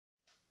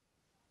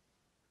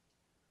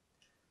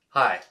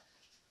Hi,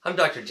 I'm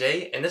Dr.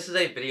 J, and this is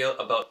a video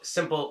about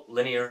simple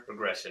linear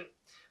regression.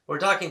 We're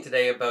talking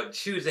today about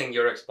choosing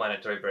your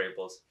explanatory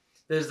variables.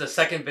 This is the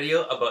second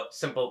video about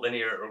simple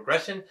linear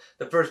regression.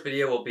 The first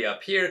video will be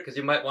up here because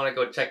you might want to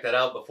go check that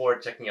out before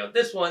checking out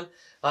this one.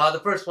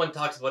 The first one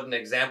talks about an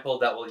example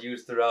that we'll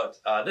use throughout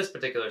this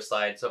particular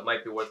slide, so it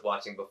might be worth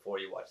watching before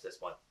you watch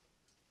this one.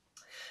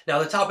 Now,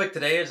 the topic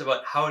today is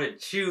about how to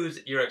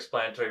choose your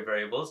explanatory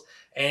variables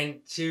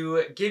and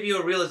to give you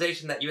a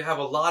realization that you have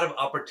a lot of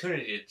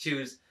opportunity to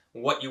choose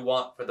what you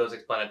want for those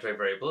explanatory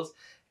variables.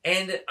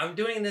 And I'm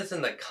doing this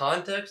in the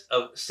context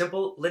of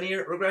simple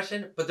linear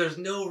regression, but there's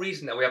no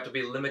reason that we have to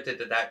be limited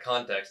to that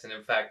context. And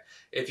in fact,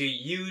 if you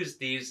use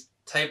these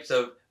types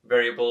of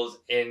variables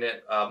in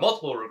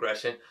multiple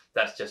regression,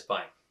 that's just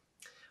fine.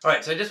 All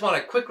right, so I just want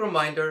a quick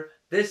reminder.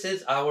 This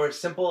is our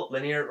simple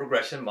linear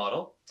regression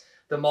model.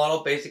 The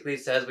model basically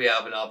says we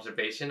have an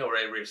observation or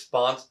a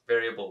response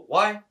variable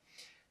y.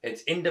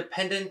 It's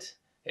independent,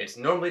 it's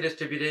normally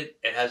distributed,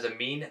 it has a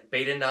mean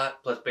beta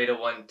naught plus beta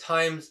 1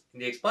 times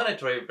the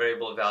explanatory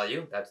variable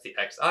value, that's the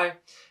xi,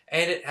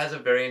 and it has a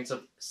variance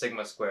of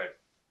sigma squared.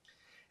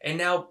 And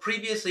now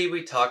previously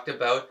we talked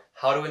about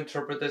how to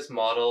interpret this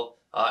model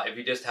if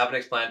you just have an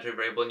explanatory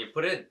variable and you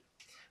put it in.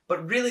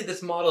 But really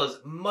this model is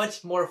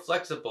much more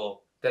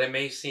flexible than it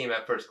may seem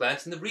at first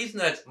glance. And the reason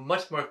that it's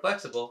much more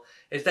flexible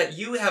is that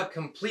you have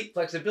complete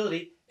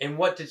flexibility in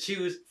what to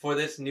choose for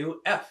this new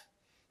f.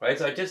 Right?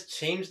 So I just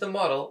changed the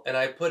model and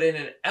I put in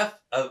an f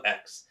of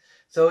x.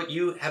 So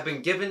you have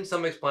been given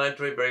some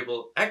explanatory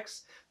variable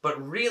x,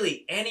 but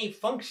really any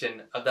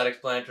function of that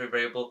explanatory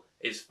variable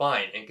is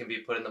fine and can be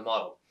put in the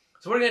model.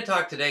 So we're going to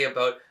talk today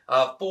about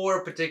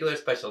 4 particular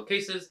special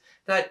cases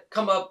that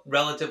come up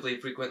relatively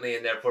frequently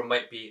and therefore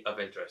might be of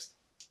interest.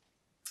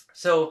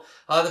 So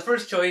the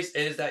first choice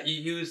is that you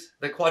use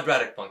the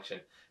quadratic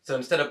function. So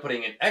instead of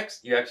putting in x,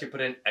 you actually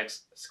put in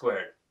x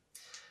squared.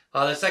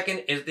 The second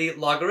is the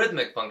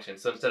logarithmic function.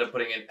 So instead of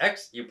putting in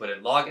x, you put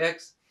in log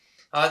x.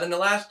 Then the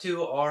last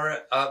two are,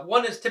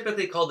 one is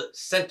typically called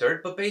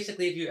centered, but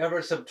basically if you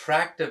ever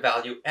subtract a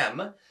value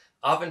m,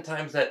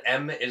 oftentimes that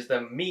m is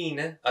the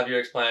mean of your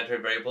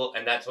explanatory variable,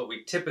 and that's what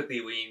we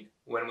typically mean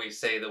when we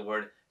say the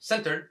word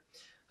centered.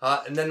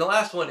 And then the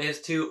last one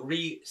is to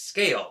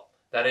rescale.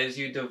 That is,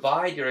 you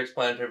divide your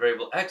explanatory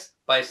variable x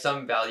by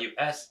some value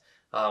s.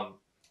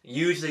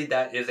 Usually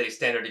that is a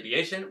standard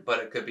deviation, but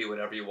it could be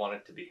whatever you want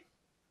it to be.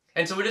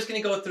 And so we're just going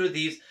to go through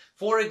these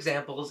 4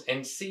 examples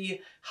and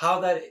see how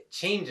that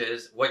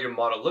changes what your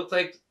model looks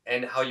like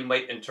and how you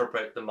might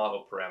interpret the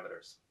model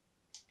parameters.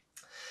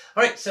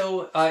 All right,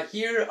 so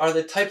here are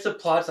the types of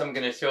plots I'm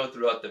going to show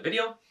throughout the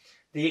video.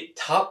 The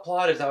top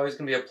plot is always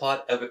going to be a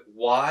plot of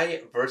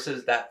y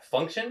versus that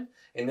function.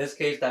 In this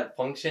case, that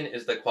function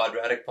is the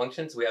quadratic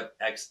function, so we have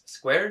x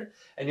squared.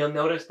 And you'll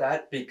notice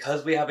that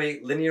because we have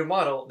a linear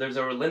model, there's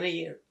a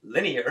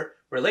linear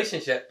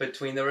relationship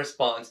between the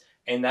response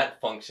and that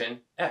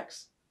function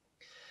x.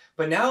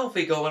 But now if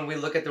we go and we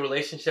look at the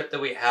relationship that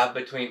we have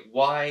between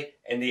y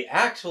and the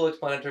actual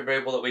explanatory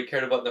variable that we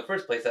cared about in the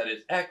first place, that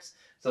is x,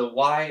 so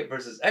y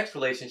versus x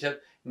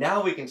relationship,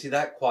 now we can see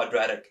that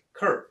quadratic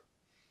curve.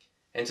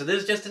 And so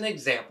this is just an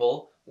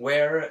example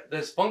where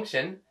this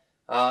function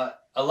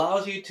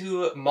allows you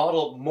to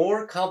model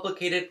more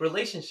complicated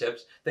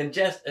relationships than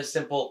just a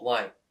simple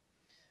line.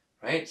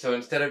 Right? So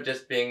instead of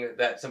just being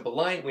that simple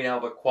line, we now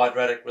have a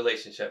quadratic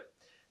relationship.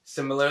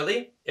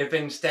 Similarly, if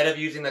instead of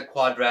using the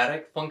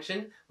quadratic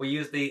function, we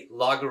use the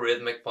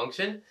logarithmic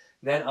function,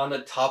 then on the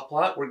top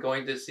plot, we're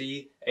going to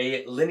see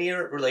a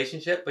linear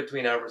relationship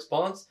between our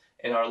response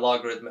and our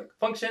logarithmic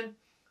function.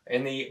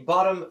 In the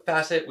bottom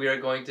facet, we are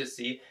going to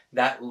see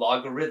that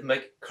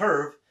logarithmic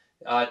curve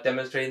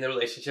demonstrating the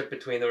relationship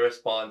between the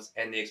response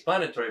and the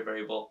explanatory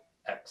variable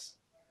x.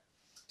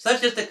 So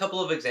that's just a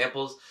couple of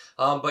examples,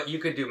 but you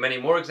could do many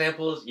more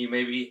examples. You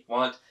maybe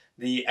want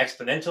the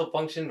exponential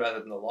function rather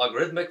than the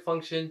logarithmic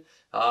function.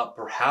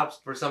 Perhaps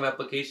for some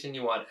application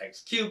you want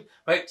x cubed,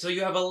 right? So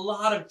you have a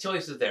lot of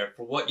choices there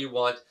for what you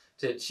want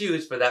to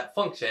choose for that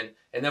function,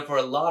 and therefore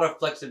a lot of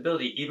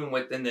flexibility even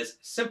within this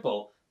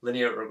simple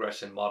linear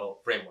regression model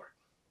framework.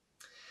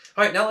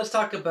 All right, now let's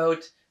talk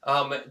about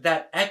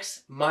that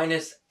x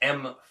minus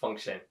m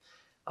function.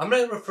 I'm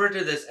going to refer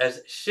to this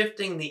as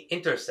shifting the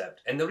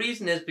intercept. And the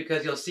reason is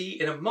because you'll see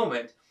in a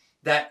moment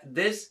that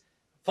this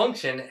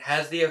function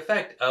has the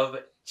effect of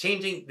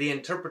changing the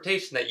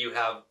interpretation that you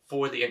have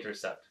for the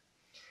intercept.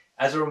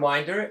 As a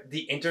reminder,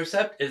 the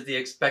intercept is the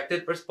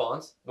expected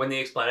response when the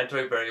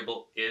explanatory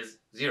variable is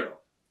 0.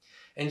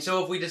 And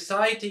so if we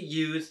decide to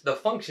use the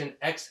function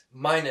x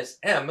minus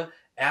m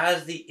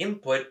as the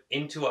input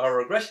into our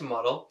regression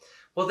model,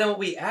 well then what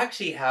we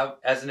actually have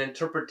as an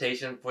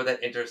interpretation for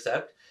that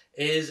intercept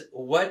is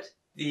what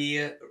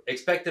the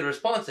expected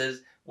response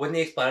is when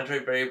the explanatory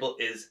variable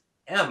is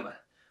m.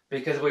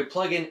 Because if we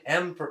plug in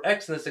m for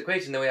x in this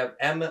equation, then we have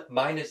m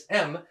minus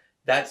m,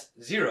 that's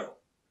 0.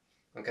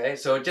 Okay,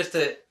 so just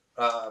to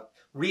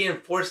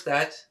reinforce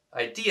that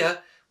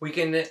idea, we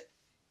can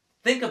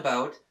think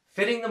about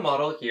fitting the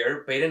model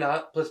here, beta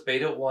naught plus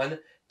beta 1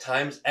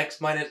 times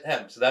x minus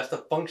m. So that's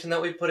the function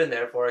that we put in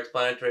there for our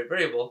explanatory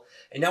variable.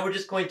 And now we're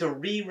just going to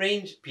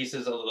rearrange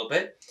pieces a little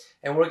bit.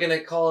 And we're going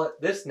to call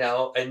this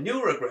now a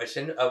new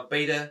regression of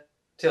beta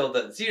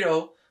tilde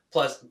 0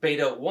 plus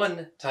beta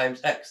 1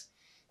 times x.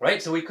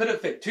 Right? So we could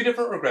have fit two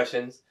different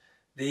regressions.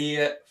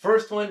 The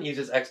first one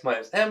uses x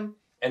minus m,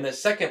 and the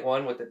second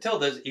one with the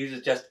tildes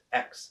uses just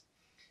x.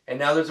 And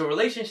now there's a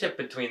relationship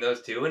between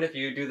those two, and if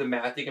you do the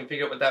math, you can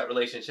figure out what that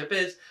relationship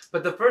is.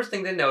 But the first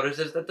thing to notice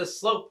is that the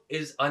slope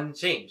is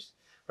unchanged,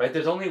 right?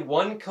 There's only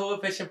one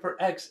coefficient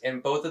for x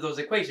in both of those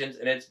equations,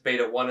 and it's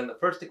beta 1 in the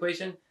first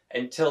equation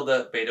and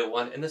tilde beta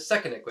 1 in the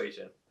second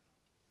equation.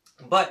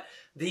 But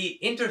the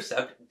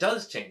intercept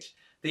does change.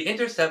 The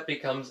intercept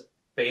becomes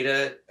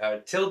beta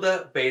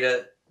tilde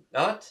beta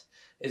naught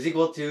is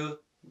equal to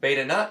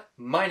beta naught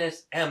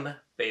minus m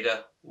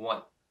beta 1.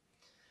 All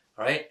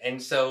right,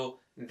 and so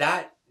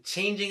that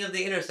changing of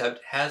the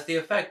intercept has the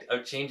effect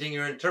of changing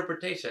your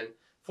interpretation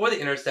for the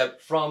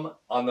intercept from,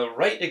 on the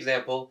right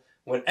example,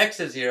 when x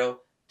is 0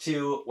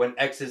 to when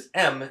x is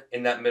m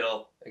in that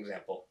middle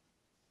example.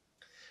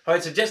 All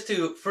right, so just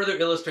to further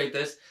illustrate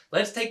this,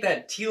 let's take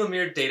that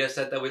telomere data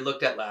set that we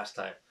looked at last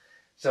time.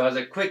 So as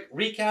a quick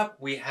recap,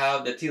 we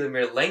have the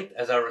telomere length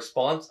as our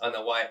response on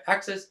the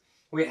y-axis.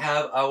 We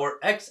have our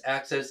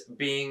x-axis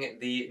being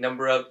the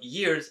number of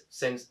years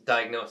since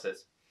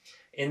diagnosis.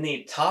 In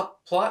the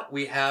top plot,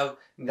 we have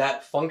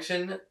that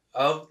function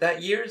of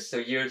that years, so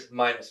years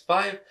minus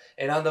 5,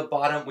 and on the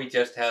bottom, we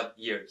just have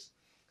years.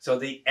 So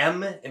the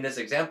m in this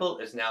example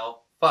is now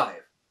 5.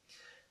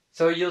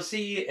 So you'll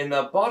see in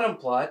the bottom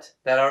plot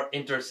that our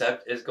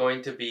intercept is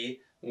going to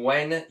be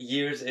when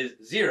years is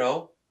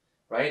 0,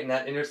 right? And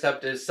that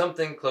intercept is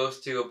something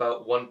close to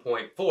about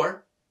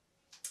 1.4.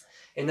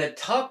 In the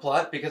top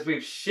plot, because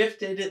we've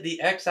shifted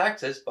the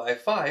x-axis by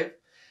 5,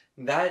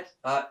 that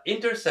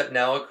intercept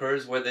now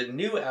occurs where the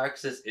new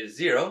axis is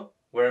 0,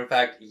 where in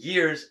fact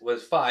years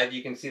was 5.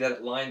 You can see that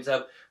it lines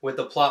up with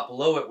the plot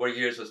below it where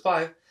years was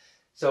 5.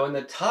 So in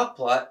the top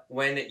plot,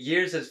 when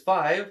years is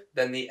 5,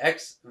 then the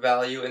x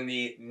value in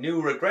the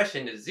new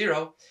regression is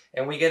 0,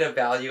 and we get a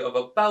value of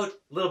about a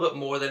little bit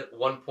more than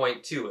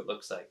 1.2, it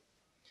looks like.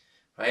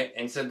 Right?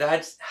 And so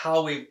that's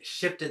how we've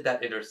shifted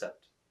that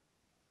intercept.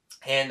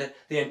 And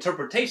the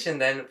interpretation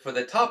then for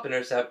the top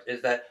intercept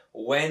is that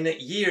when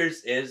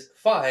years is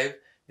 5,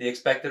 the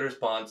expected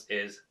response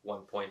is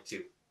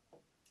 1.2.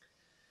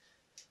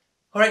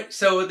 All right,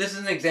 so this is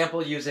an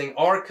example using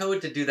R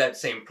code to do that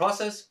same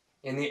process.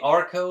 In the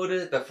R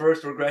code, the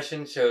first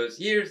regression shows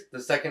years,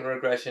 the second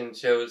regression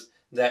shows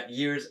that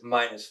years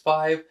minus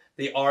 5.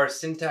 The R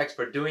syntax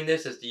for doing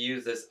this is to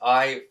use this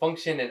I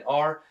function in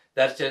R.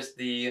 That's just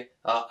the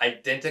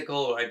identical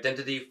or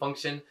identity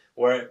function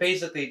where it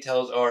basically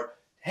tells R,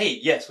 hey,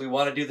 yes, we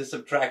want to do the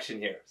subtraction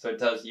here. So it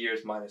does years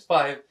minus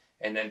 5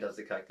 and then does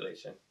the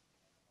calculation.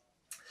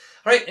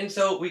 All right, and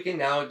so we can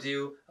now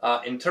do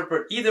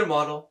interpret either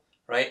model,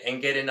 right,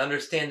 and get an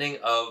understanding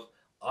of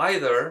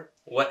either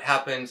what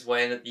happens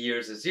when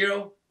years is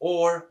 0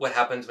 or what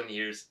happens when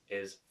years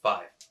is 5.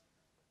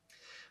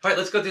 All right,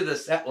 let's go through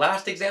this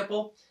last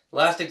example.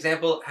 Last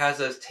example has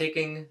us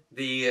taking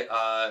the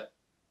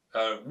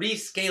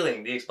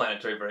rescaling the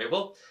explanatory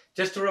variable.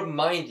 Just to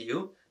remind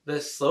you,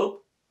 the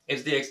slope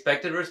is the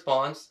expected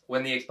response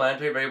when the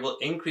explanatory variable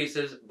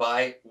increases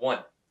by 1.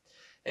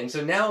 And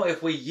so now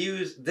if we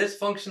use this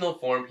functional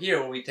form here,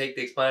 where we take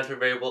the explanatory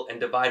variable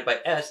and divide by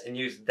s and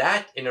use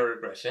that in a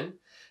regression,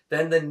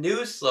 then the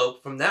new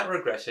slope from that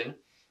regression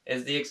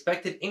is the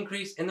expected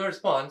increase in the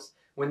response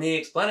when the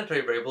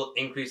explanatory variable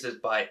increases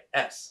by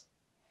s.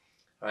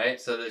 All right,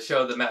 so to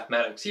show the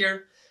mathematics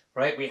here,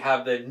 right, we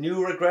have the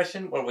new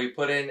regression where we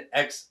put in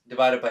x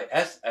divided by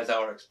s as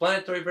our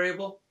explanatory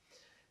variable.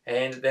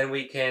 And then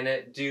we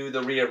can do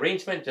the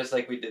rearrangement just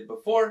like we did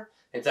before.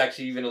 It's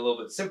actually even a little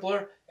bit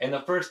simpler. And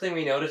the first thing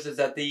we notice is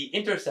that the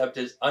intercept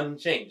is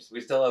unchanged.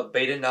 We still have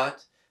beta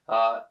naught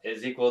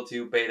is equal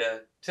to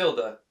beta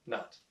tilde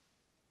naught.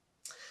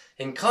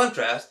 In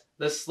contrast,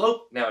 the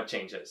slope now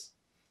changes,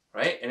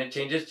 right? And it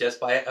changes just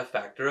by a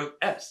factor of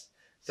s.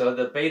 So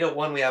the beta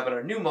 1 we have in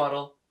our new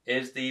model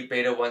is the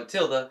beta 1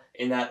 tilde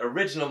in that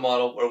original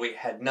model where we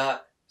had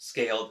not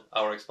scaled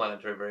our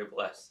explanatory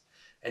variable s.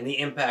 And the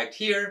impact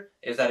here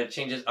is that it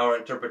changes our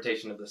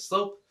interpretation of the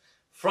slope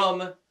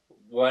from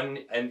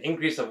an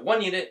increase of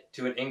 1 unit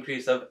to an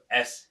increase of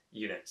s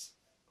units.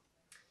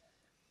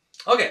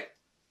 Okay,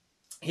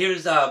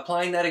 here's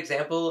applying that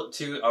example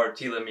to our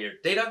telomere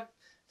data.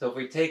 So if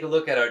we take a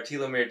look at our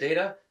telomere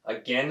data,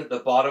 again, the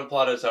bottom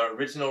plot is our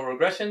original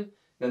regression.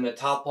 Then the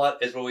top plot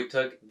is where we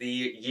took the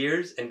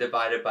years and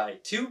divided by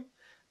 2.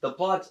 The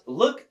plots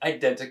look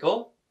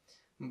identical,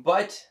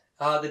 but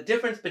the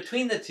difference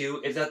between the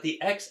two is that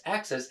the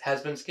x-axis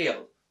has been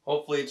scaled.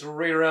 Hopefully it's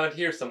right around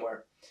here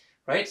somewhere,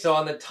 right? So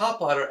on the top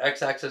plot, our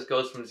x-axis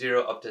goes from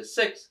 0 up to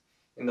 6.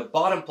 In the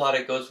bottom plot,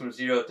 it goes from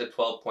 0 to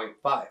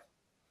 12.5,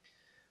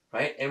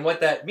 right? And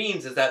what that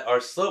means is that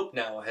our slope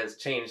now has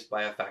changed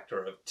by a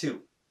factor of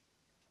 2.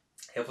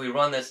 If we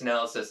run this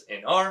analysis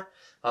in R,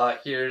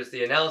 here's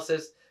the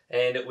analysis,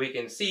 and we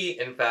can see,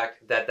 in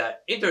fact, that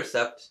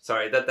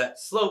that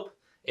slope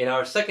in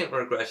our second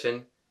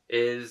regression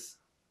is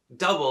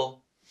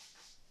double.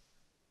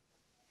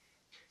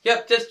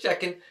 Yep, just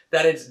checking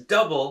that it's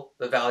double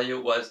the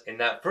value was in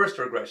that first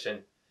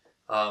regression.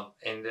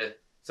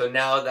 So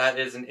now that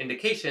is an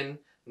indication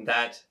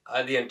that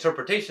the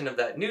interpretation of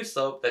that new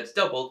slope that's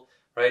doubled,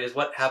 right, is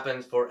what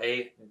happens for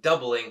a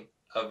doubling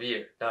of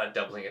years. Not a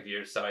doubling of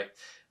years, sorry.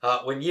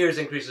 When years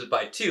increases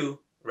by 2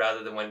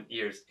 rather than when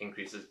years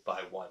increases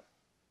by 1.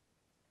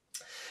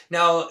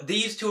 Now,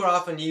 these two are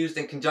often used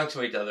in conjunction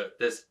with each other,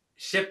 this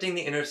shifting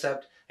the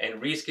intercept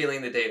and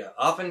rescaling the data.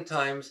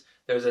 Oftentimes,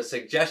 there's a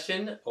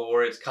suggestion,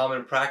 or it's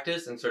common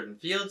practice in certain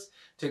fields,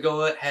 to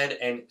go ahead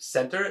and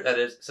center, that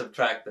is,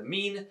 subtract the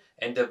mean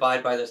and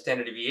divide by the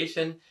standard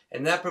deviation,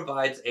 and that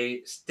provides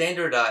a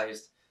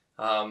standardized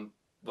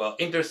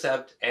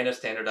intercept and a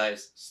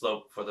standardized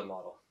slope for the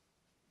model.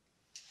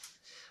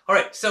 All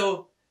right,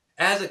 so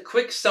as a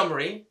quick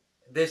summary,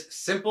 this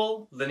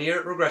simple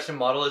linear regression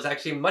model is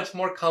actually much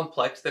more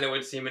complex than it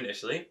would seem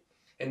initially.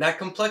 And that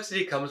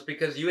complexity comes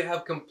because you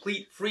have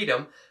complete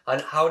freedom on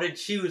how to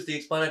choose the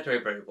explanatory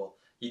variable.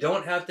 You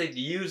don't have to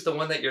use the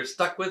one that you're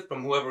stuck with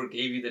from whoever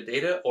gave you the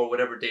data or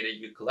whatever data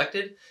you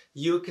collected.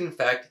 You can, in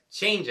fact,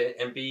 change it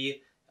and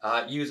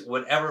use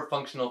whatever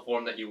functional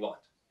form that you want.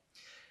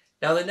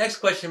 Now, the next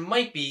question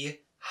might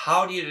be,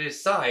 how do you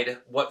decide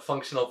what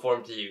functional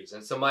form to use?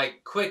 And so my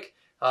quick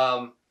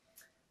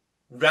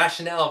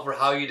rationale for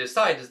how you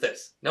decide is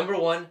this. Number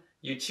one,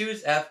 you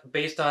choose F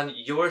based on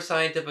your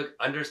scientific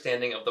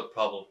understanding of the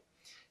problem.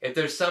 If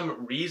there's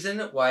some reason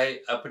why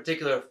a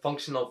particular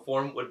functional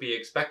form would be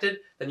expected,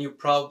 then you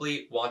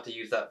probably want to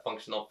use that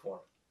functional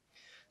form.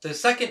 The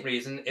second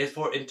reason is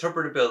for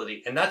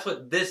interpretability, and that's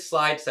what this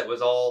slide set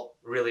was all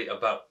really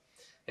about.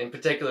 In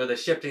particular, the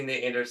shifting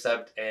the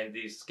intercept and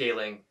the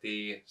scaling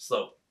the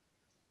slope.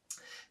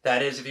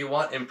 That is, if you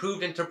want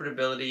improved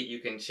interpretability, you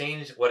can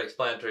change what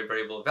explanatory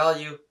variable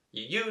value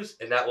you use,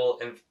 and that will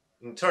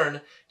in turn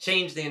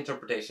change the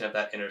interpretation of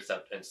that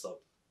intercept and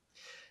slope.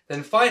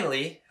 Then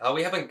finally,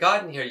 we haven't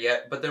gotten here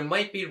yet, but there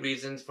might be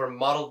reasons for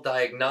model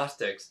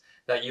diagnostics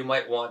that you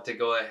might want to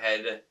go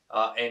ahead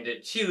and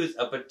choose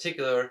a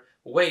particular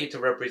way to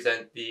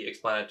represent the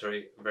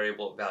explanatory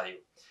variable value.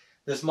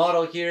 This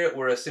model here,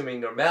 we're assuming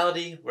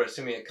normality, we're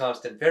assuming a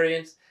constant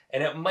variance,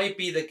 and it might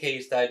be the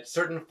case that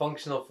certain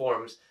functional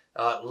forms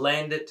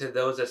lend to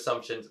those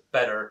assumptions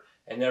better,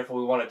 and therefore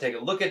we want to take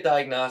a look at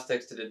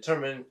diagnostics to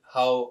determine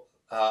how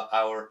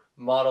our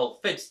model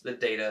fits the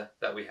data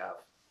that we have.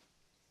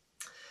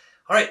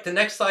 All right, the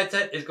next slide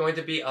set is going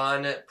to be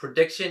on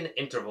prediction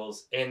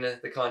intervals in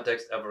the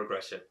context of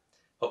regression.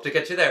 Hope to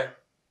catch you there.